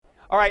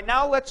All right,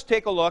 now let's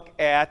take a look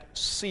at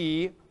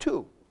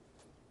C2.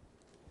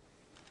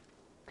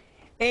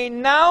 A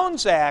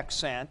noun's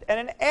accent and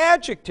an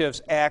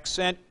adjective's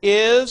accent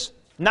is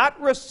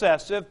not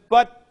recessive,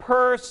 but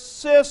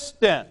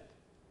persistent,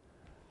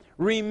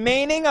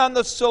 remaining on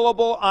the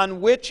syllable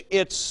on which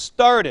it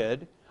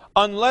started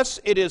unless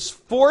it is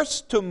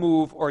forced to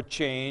move or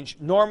change,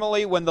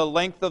 normally when the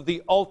length of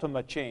the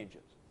ultima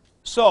changes.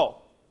 So,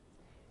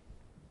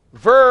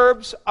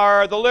 verbs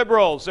are the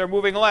liberals, they're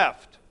moving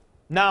left.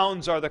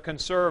 Nouns are the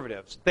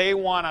conservatives. They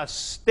want to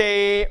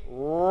stay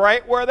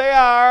right where they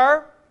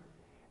are,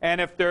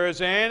 and if there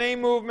is any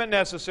movement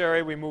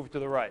necessary, we move to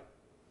the right.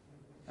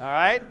 All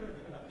right?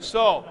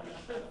 So,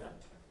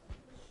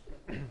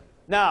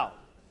 now,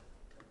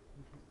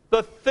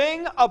 the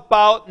thing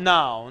about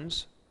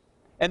nouns,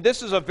 and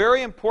this is a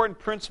very important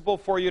principle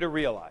for you to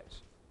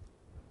realize,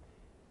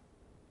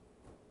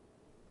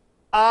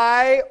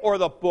 I, or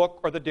the book,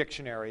 or the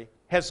dictionary,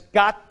 has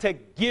got to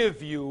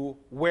give you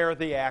where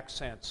the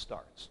accent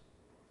starts.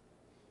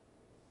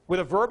 With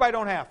a verb, I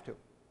don't have to.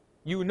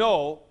 You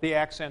know the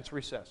accent's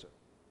recessive.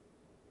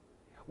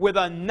 With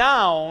a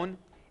noun,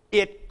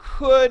 it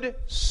could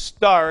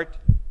start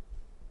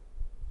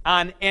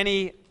on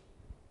any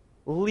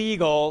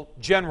legal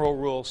general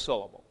rule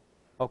syllable.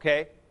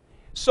 Okay?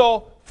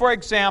 So, for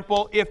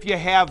example, if you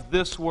have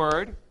this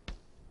word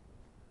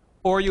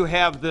or you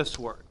have this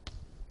word.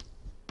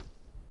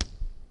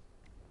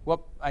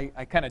 Whoop, I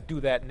kind of do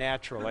that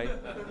naturally.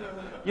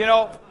 You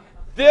know,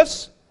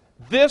 this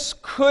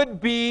could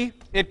be,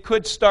 it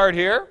could start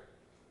here,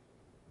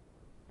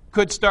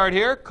 could start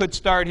here, could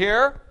start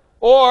here,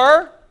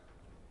 or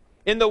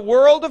in the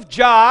world of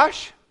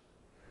Josh,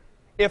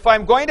 if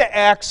I'm going to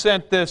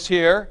accent this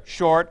here,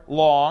 short,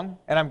 long,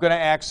 and I'm going to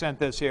accent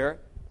this here,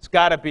 it's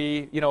got to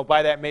be, you know,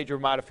 by that major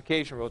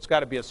modification rule, it's got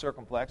to be a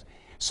circumflex.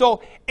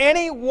 So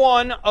any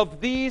one of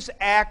these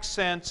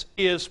accents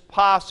is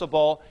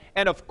possible,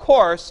 and of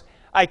course,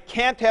 I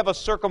can't have a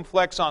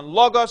circumflex on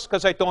logos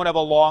because I don't have a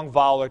long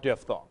vowel or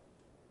diphthong.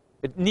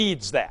 It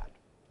needs that.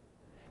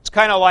 It's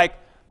kind of like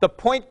the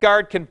point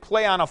guard can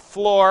play on a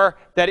floor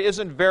that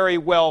isn't very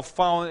well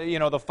found, you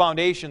know, the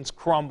foundation's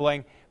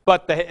crumbling,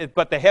 but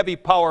the heavy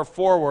power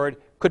forward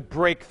could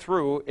break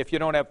through if you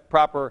don't have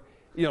proper,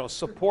 you know,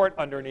 support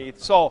underneath.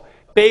 So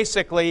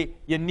basically,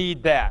 you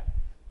need that.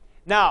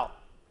 Now,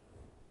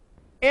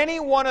 any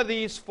one of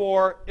these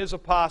four is a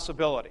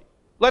possibility.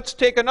 Let's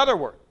take another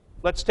word.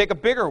 Let's take a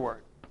bigger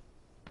word.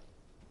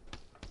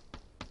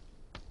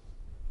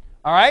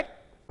 All right?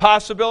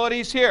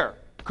 Possibilities here.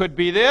 Could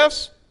be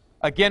this.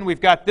 Again, we've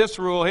got this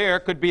rule here.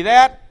 Could be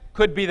that.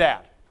 Could be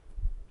that.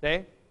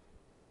 Okay?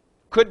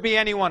 Could be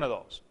any one of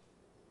those.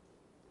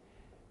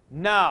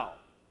 Now,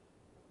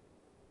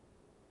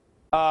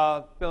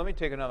 Bill, let me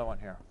take another one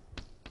here.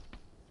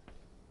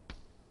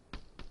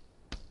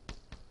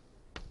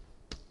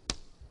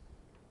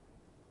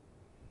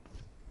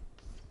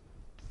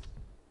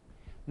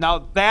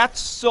 Now, that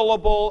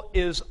syllable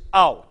is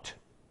out.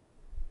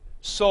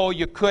 So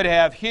you could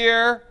have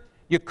here,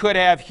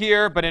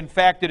 but in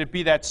fact it'd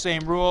be that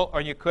same rule,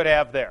 or you could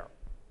have there.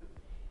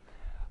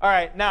 All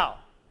right, now,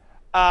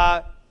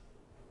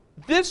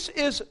 this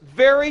is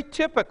very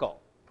typical,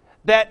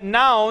 that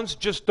nouns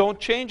just don't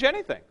change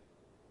anything.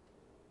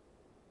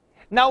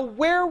 Now,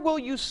 where will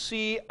you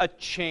see a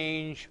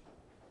change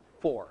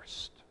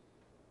forced?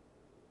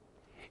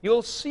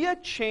 You'll see a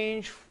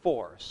change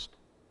forced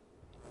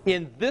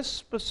in this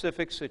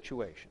specific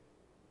situation.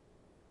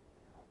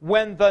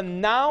 When the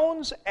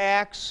noun's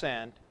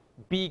accent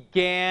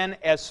began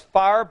as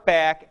far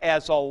back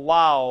as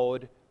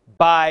allowed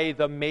by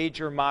the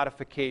major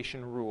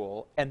modification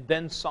rule, and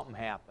then something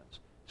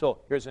happens. So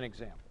here's an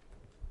example.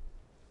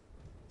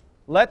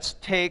 Let's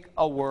take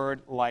a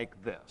word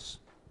like this.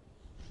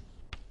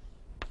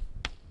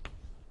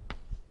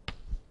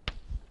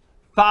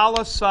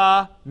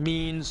 Thalassa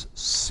means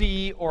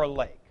sea or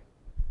lake.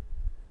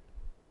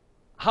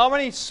 How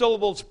many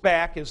syllables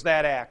back is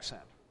that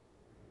accent?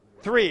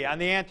 3 on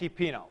the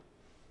antepenal.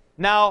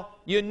 Now,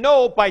 you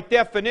know by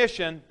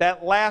definition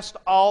that last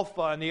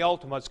alpha in the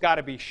ultima has got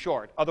to be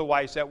short.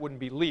 Otherwise, that wouldn't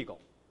be legal.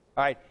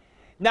 All right?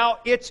 Now,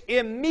 it's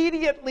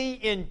immediately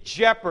in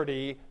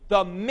jeopardy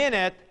the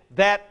minute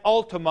that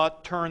ultima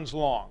turns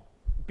long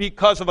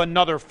because of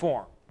another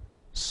form,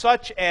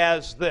 such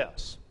as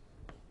this.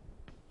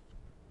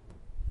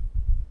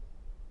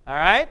 All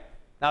right?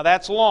 Now,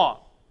 that's long.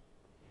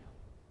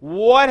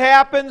 What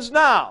happens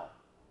now?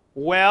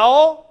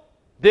 Well,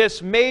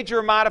 this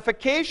major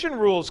modification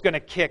rule is going to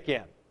kick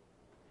in.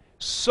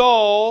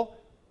 So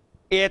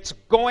it's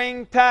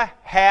going to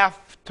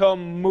have to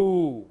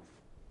move.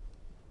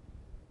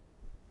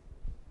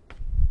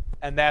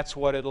 And that's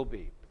what it'll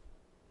be.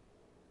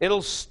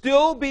 It'll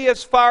still be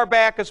as far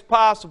back as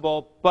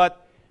possible,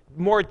 but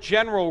more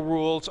general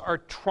rules are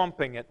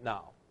trumping it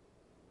now.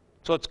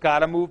 So it's got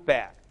to move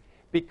back.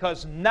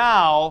 Because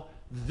now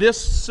this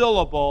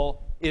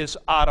syllable is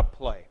out of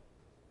play.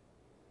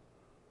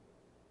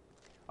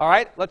 All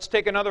right, let's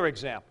take another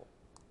example.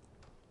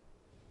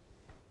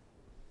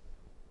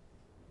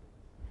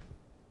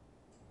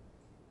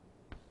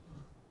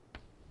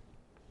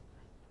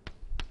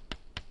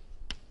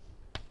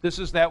 This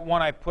is that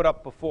one I put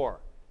up before.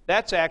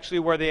 That's actually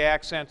where the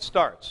accent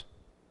starts.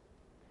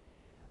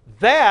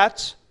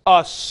 That's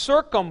a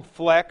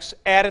circumflex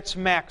at its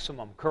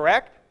maximum,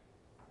 correct?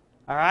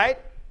 All right?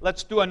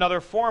 Let's do another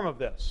form of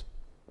this.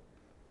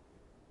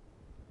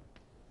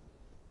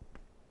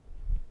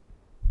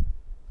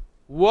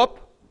 Whoop,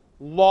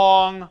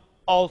 long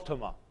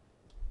ultima.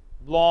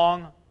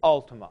 Long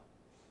ultima.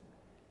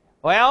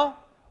 Well,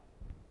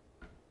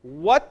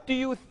 what do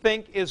you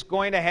think is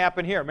going to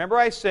happen here? Remember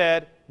I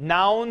said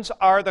nouns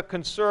are the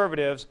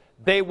conservatives.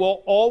 They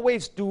will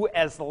always do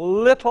as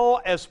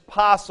little as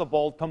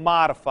possible to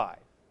modify.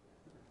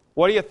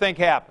 What do you think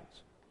happens?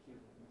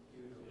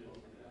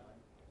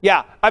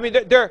 Yeah, I mean,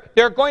 there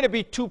are going to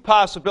be two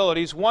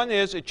possibilities. One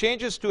is it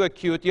changes to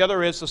acute. The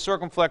other is the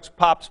circumflex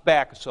pops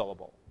back a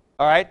syllable.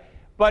 All right?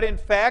 But in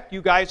fact,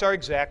 you guys are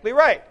exactly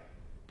right.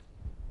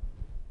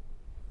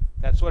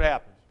 That's what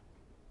happens.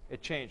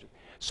 It changes.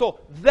 So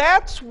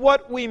that's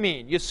what we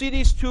mean. You see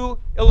these two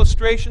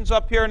illustrations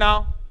up here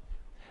now?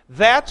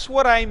 That's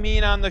what I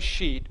mean on the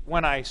sheet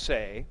when I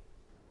say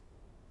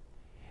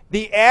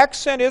the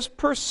accent is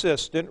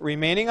persistent,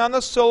 remaining on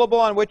the syllable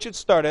on which it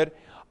started,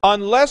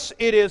 unless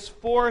it is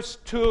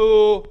forced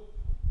to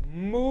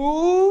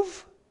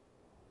move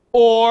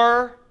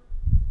or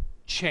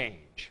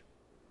change.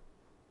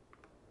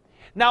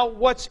 Now,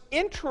 what's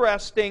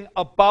interesting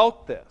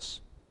about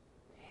this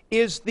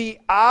is the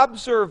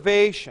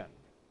observation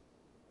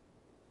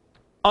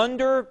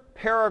under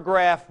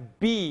paragraph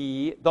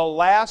B, the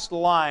last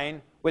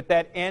line with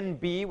that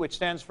NB, which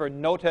stands for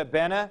nota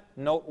bene,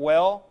 note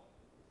well.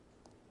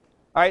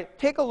 All right,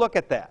 take a look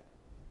at that.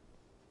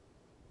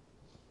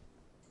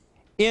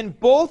 In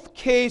both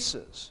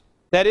cases,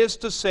 that is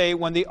to say,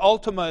 when the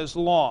ultima is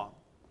long,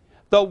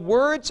 the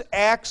word's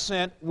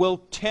accent will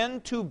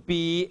tend to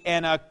be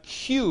an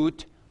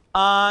acute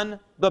on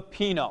the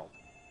P note.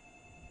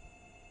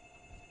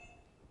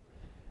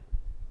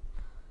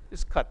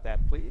 Just cut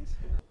that, please.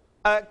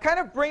 Kind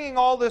of bringing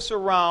all this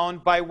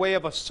around by way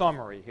of a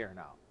summary here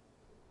now.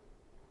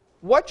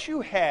 What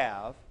you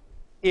have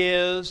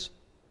is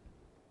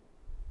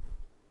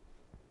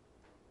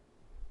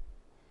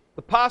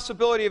the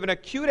possibility of an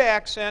acute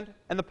accent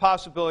and the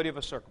possibility of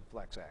a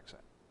circumflex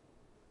accent.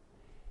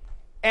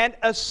 And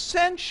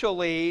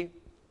essentially,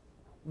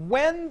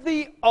 when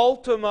the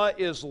ultima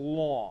is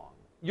long,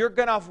 you're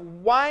going to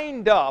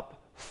wind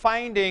up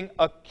finding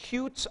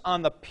acutes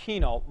on the P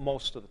note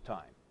most of the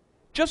time,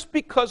 just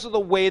because of the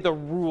way the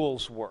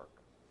rules work.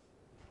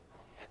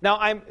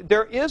 Now,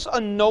 there is a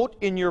note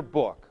in your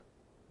book,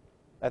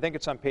 I think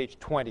it's on page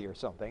 20 or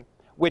something,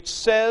 which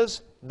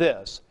says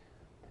this,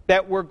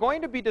 that we're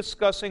going to be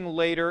discussing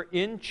later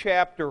in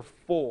chapter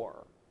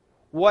 4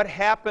 what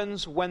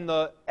happens when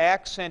the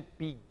accent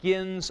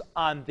begins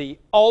on the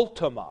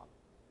ultima.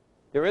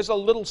 There is a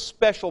little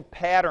special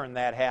pattern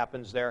that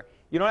happens there.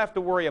 You don't have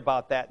to worry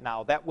about that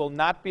now. That will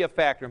not be a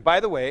factor. And by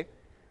the way,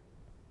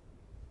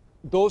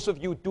 those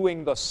of you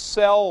doing the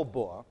cell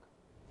book,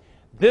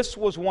 this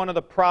was one of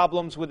the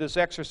problems with his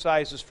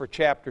exercises for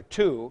chapter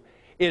 2,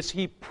 is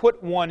he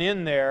put one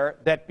in there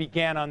that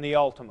began on the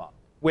ultima,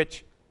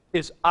 which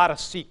is out of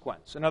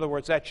sequence. In other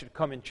words, that should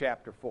come in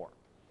chapter 4.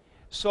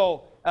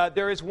 So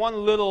there is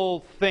one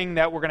little thing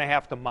that we're going to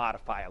have to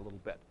modify a little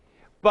bit.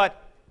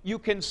 But you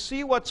can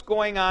see what's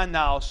going on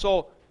now.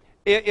 So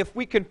if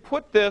we can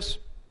put this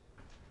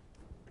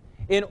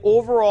in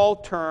overall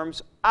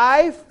terms,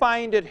 I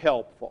find it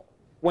helpful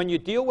when you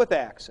deal with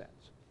accents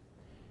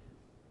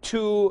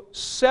to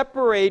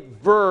separate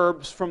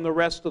verbs from the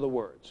rest of the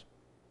words.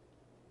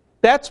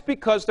 That's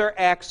because their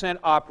accent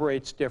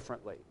operates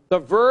differently. The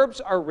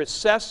verbs are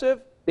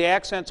recessive, the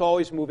accent's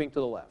always moving to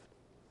the left.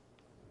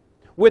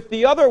 With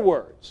the other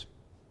words,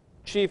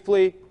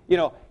 chiefly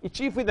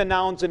the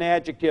nouns and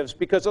adjectives,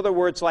 because other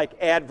words like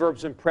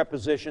adverbs and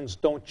prepositions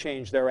don't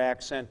change their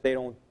accent, they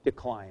don't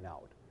decline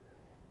out.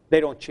 They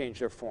don't change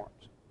their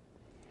forms.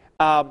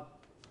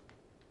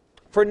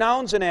 For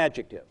nouns and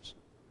adjectives,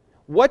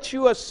 what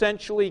you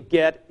essentially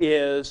get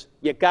is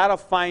you got to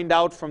find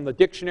out from the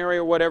dictionary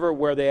or whatever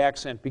where the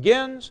accent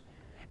begins,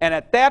 and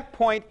at that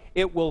point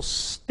it will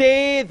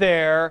stay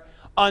there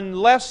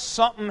unless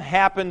something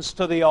happens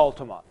to the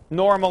ultima.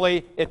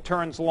 Normally it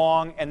turns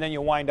long and then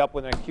you wind up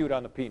with an acute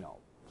on the P note,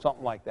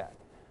 something like that.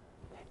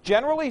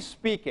 Generally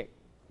speaking,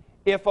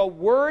 if a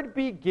word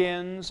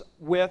begins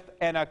with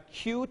an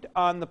acute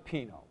on the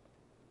P note,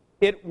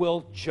 it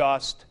will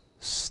just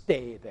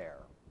stay there.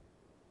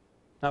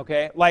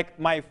 Okay? Like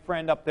my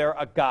friend up there,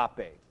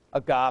 agape.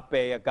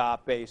 Agape,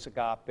 agapes,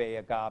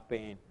 agape,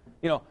 agapein.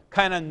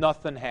 Kind of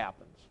nothing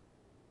happens.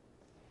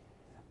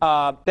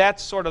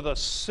 That's sort of the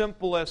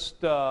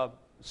simplest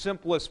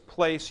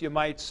place, you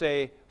might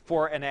say,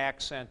 for an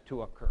accent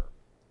to occur.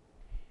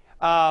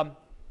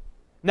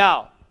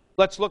 Now,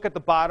 let's look at the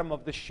bottom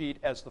of the sheet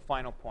as the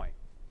final point.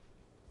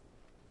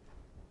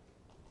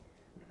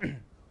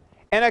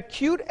 An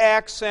acute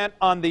accent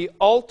on the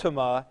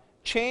ultima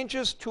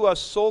changes to a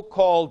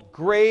so-called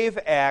grave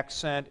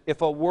accent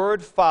if a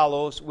word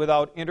follows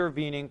without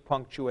intervening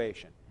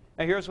punctuation.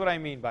 Now here's what I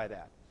mean by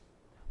that.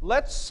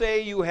 let's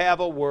say you have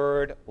a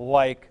word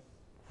like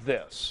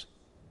this.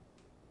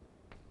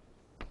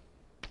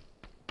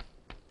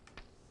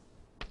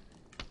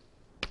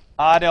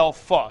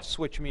 A.4.c.2,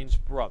 which means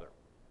brother.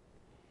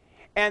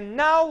 And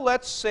now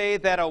let's say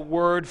that a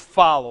word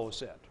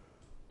follows it,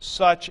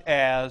 such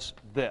as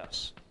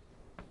this.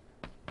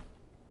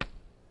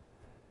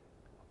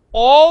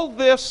 All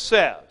this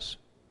says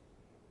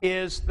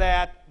is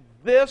that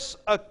this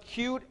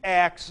acute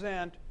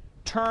accent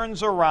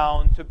turns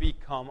around to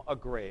become a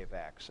grave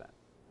accent.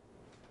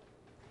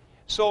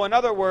 So in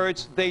other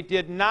words, they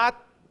did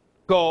not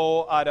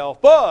go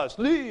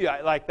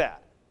A.4.c.2 like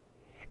that.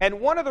 And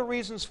one of the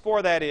reasons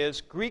for that is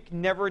Greek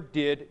never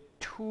did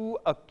two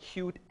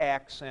acute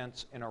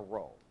accents in a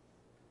row.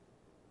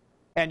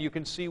 And you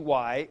can see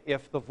why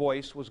if the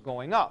voice was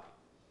going up.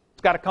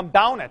 It's got to come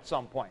down at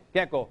some point.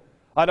 You can't go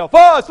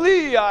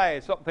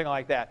A.4.c.2, something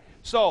like that.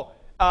 So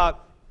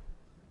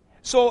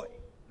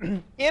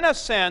in a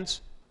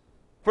sense,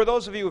 for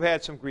those of you who've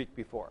had some Greek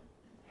before,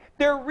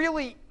 there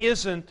really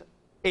isn't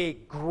a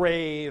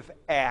grave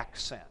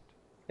accent.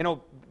 You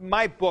know,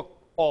 my book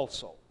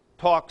also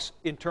talks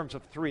in terms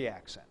of three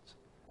accents: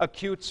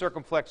 acute,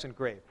 circumflex, and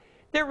grave.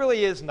 There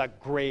really isn't a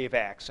grave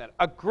accent.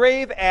 A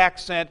grave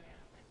accent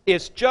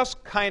is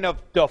just kind of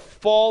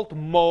default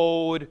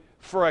mode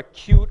for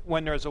acute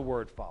when there's a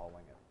word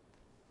following it.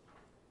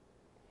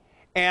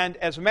 And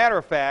as a matter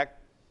of fact,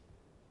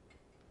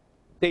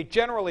 they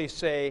generally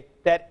say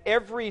that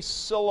every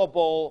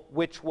syllable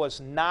which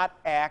was not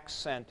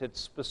accented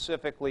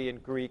specifically in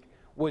Greek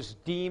was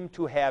deemed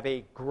to have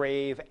a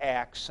grave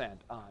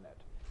accent on it.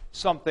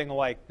 Something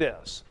like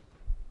this.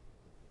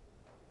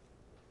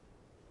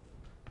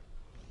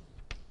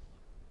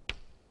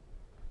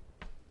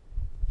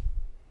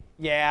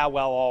 Yeah,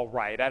 well, all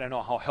right. I don't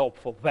know how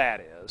helpful that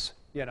is,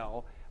 you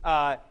know.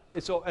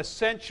 So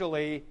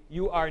essentially,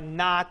 you are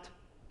not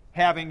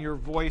having your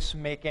voice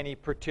make any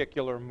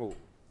particular move.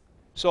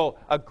 So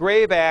a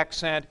grave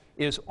accent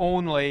is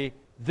only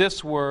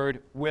this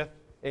word with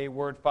a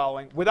word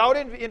following, without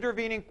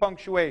intervening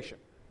punctuation.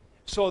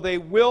 So they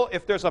will,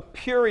 if there's a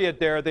period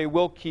there, they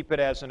will keep it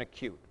as an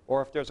acute,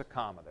 or if there's a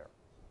comma there.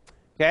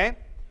 Okay?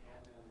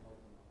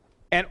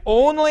 And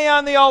only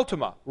on the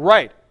ultima.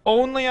 Right.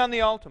 Only on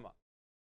the ultima.